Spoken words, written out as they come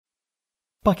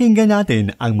Pakinggan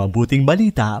natin ang mabuting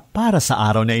balita para sa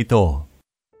araw na ito.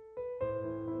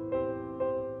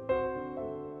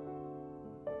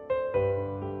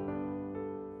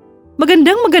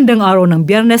 Magandang araw ng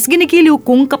Biyernes, ginikiliw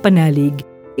kong kapanalig.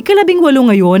 18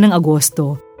 ngayon ng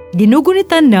Agosto.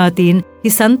 Ginugunitan natin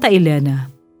si Santa Elena.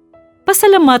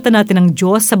 Pasalamatan natin ang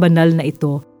Diyos sa banal na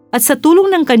ito at sa tulong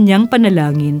ng kanyang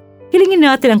panalangin, hilingin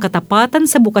natin ang katapatan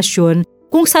sa bukasyon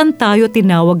kung saan tayo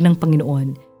tinawag ng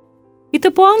Panginoon.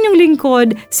 Ito po ang inyong lingkod,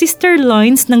 Sister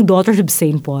Lines ng Daughters of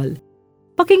St. Paul.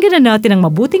 Pakinggan na natin ang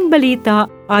mabuting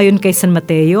balita ayon kay San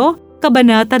Mateo,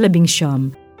 Kabanata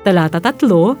 11, talata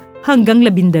 3 hanggang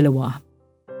 12.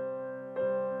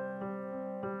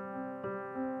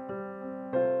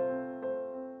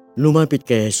 Lumapit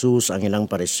kay Hesus ang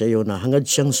ilang Pariseo na hangad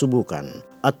siyang subukan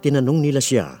at tinanong nila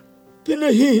siya,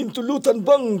 Pinahihintulutan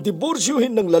bang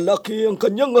diborsiyuhin ng lalaki ang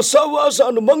kanyang asawa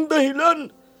sa anumang dahilan?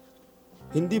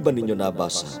 Hindi ba ninyo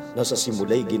nabasa na sa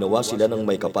simula'y ginawa sila ng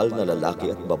may kapal na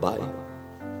lalaki at babae?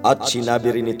 At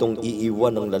sinabi rin itong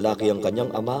iiwan ng lalaki ang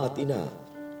kanyang ama at ina,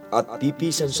 at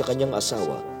pipisan sa kanyang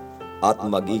asawa, at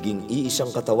magiging iisang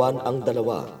katawan ang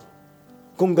dalawa.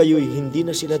 Kung gayo'y hindi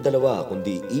na sila dalawa,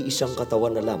 kundi iisang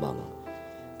katawan na lamang.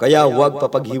 Kaya huwag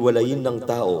papaghiwalayin ng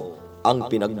tao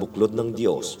ang pinagbuklod ng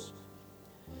Diyos.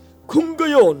 Kung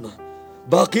gayon,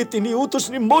 bakit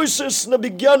iniutos ni Moises na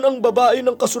bigyan ang babae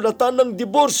ng kasulatan ng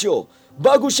diborsyo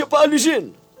bago siya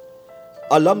paalisin?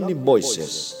 Alam ni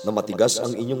Moises na matigas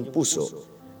ang inyong puso,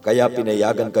 kaya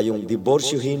pinayagan kayong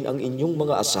diborsyohin ang inyong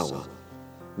mga asawa.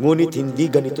 Ngunit hindi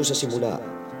ganito sa simula.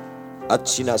 At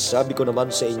sinasabi ko naman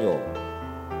sa inyo,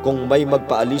 kung may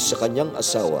magpaalis sa kanyang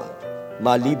asawa,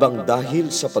 malibang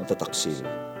dahil sa pagtataksil,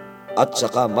 at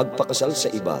saka magpakasal sa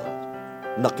iba,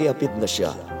 nakiapid na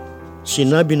siya.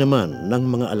 Sinabi naman ng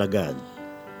mga alagad,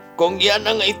 Kung yan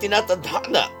ang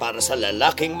itinatadhana para sa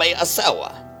lalaking may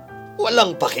asawa,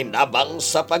 walang pakinabang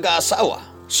sa pag-aasawa.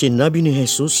 Sinabi ni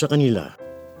Hesus sa kanila,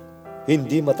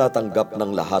 Hindi matatanggap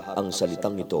ng lahat ang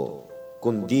salitang ito,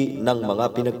 kundi ng mga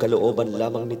pinagkalooban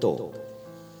lamang nito.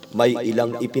 May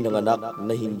ilang ipinanganak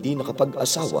na hindi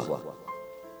nakapag-asawa.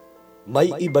 May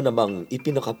iba namang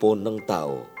ipinakapon ng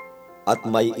tao. At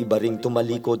may iba ring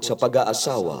tumalikod sa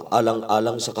pag-aasawa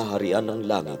alang-alang sa kaharian ng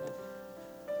langit.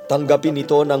 Tanggapin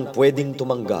ito ng pwedeng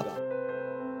tumanggap.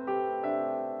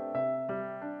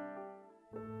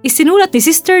 Isinulat ni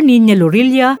Sister Ninyo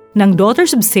ng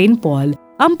Daughters of St. Paul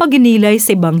ang pagninilay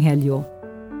sa Ebanghelyo.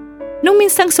 Nung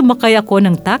minsang sumakay ako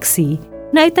ng taxi,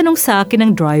 naitanong sa akin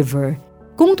ng driver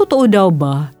kung totoo daw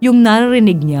ba yung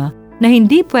naririnig niya na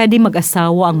hindi pwede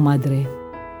mag-asawa ang madre.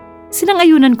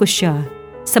 Sinang-ayunan ko siya.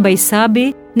 Sabay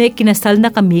sabi na ikinasal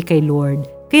na kami kay Lord,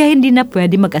 kaya hindi na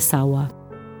pwede mag-asawa.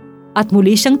 At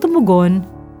muli siyang tumugon,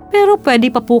 pero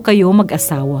pwede pa po kayo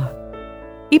mag-asawa.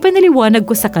 Ipanaliwanag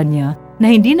ko sa kanya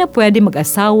na hindi na pwede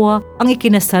mag-asawa ang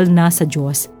ikinasal na sa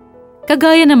Diyos.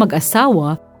 Kagaya na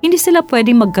mag-asawa, hindi sila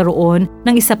pwede magkaroon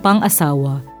ng isa pang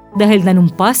asawa dahil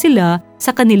nanumpa sila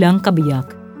sa kanilang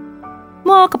kabiyak.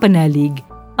 Mga kapanalig,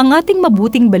 ang ating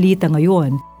mabuting balita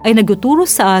ngayon ay nagtuturo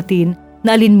sa atin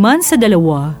na alinman sa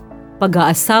dalawa,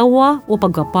 pag-aasawa o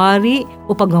pagpapari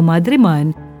o pagmamadre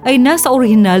man, ay nasa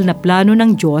orihinal na plano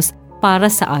ng Diyos para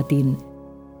sa atin.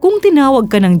 Kung tinawag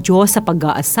ka ng Diyos sa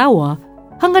pag-aasawa,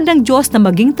 hangad ng Diyos na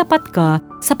maging tapat ka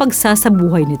sa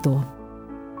pagsasabuhay nito.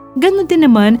 Ganon din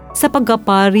naman sa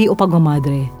pagpapari o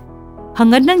pagmamadre.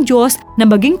 Hangad ng Diyos na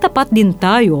maging tapat din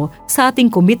tayo sa ating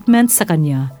commitment sa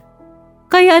Kanya.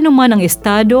 Kaya anuman ang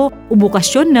estado o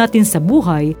bukasyon natin sa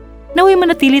buhay, nawa'y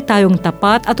manatili tayong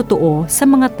tapat at totoo sa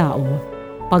mga tao,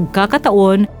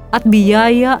 pagkakataon at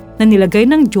biyaya na nilagay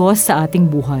ng Diyos sa ating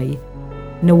buhay.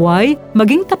 Nawa'y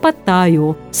maging tapat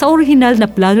tayo sa orihinal na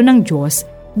plano ng Diyos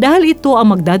dahil ito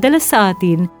ang magdadala sa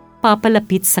atin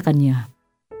papalapit sa Kanya.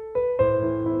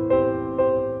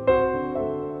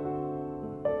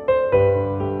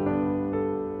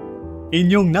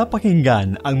 Inyong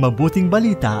napakinggan ang mabuting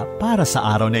balita para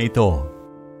sa araw na ito.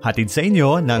 Hatid sa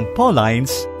inyo ng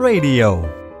Paulines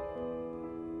Radio.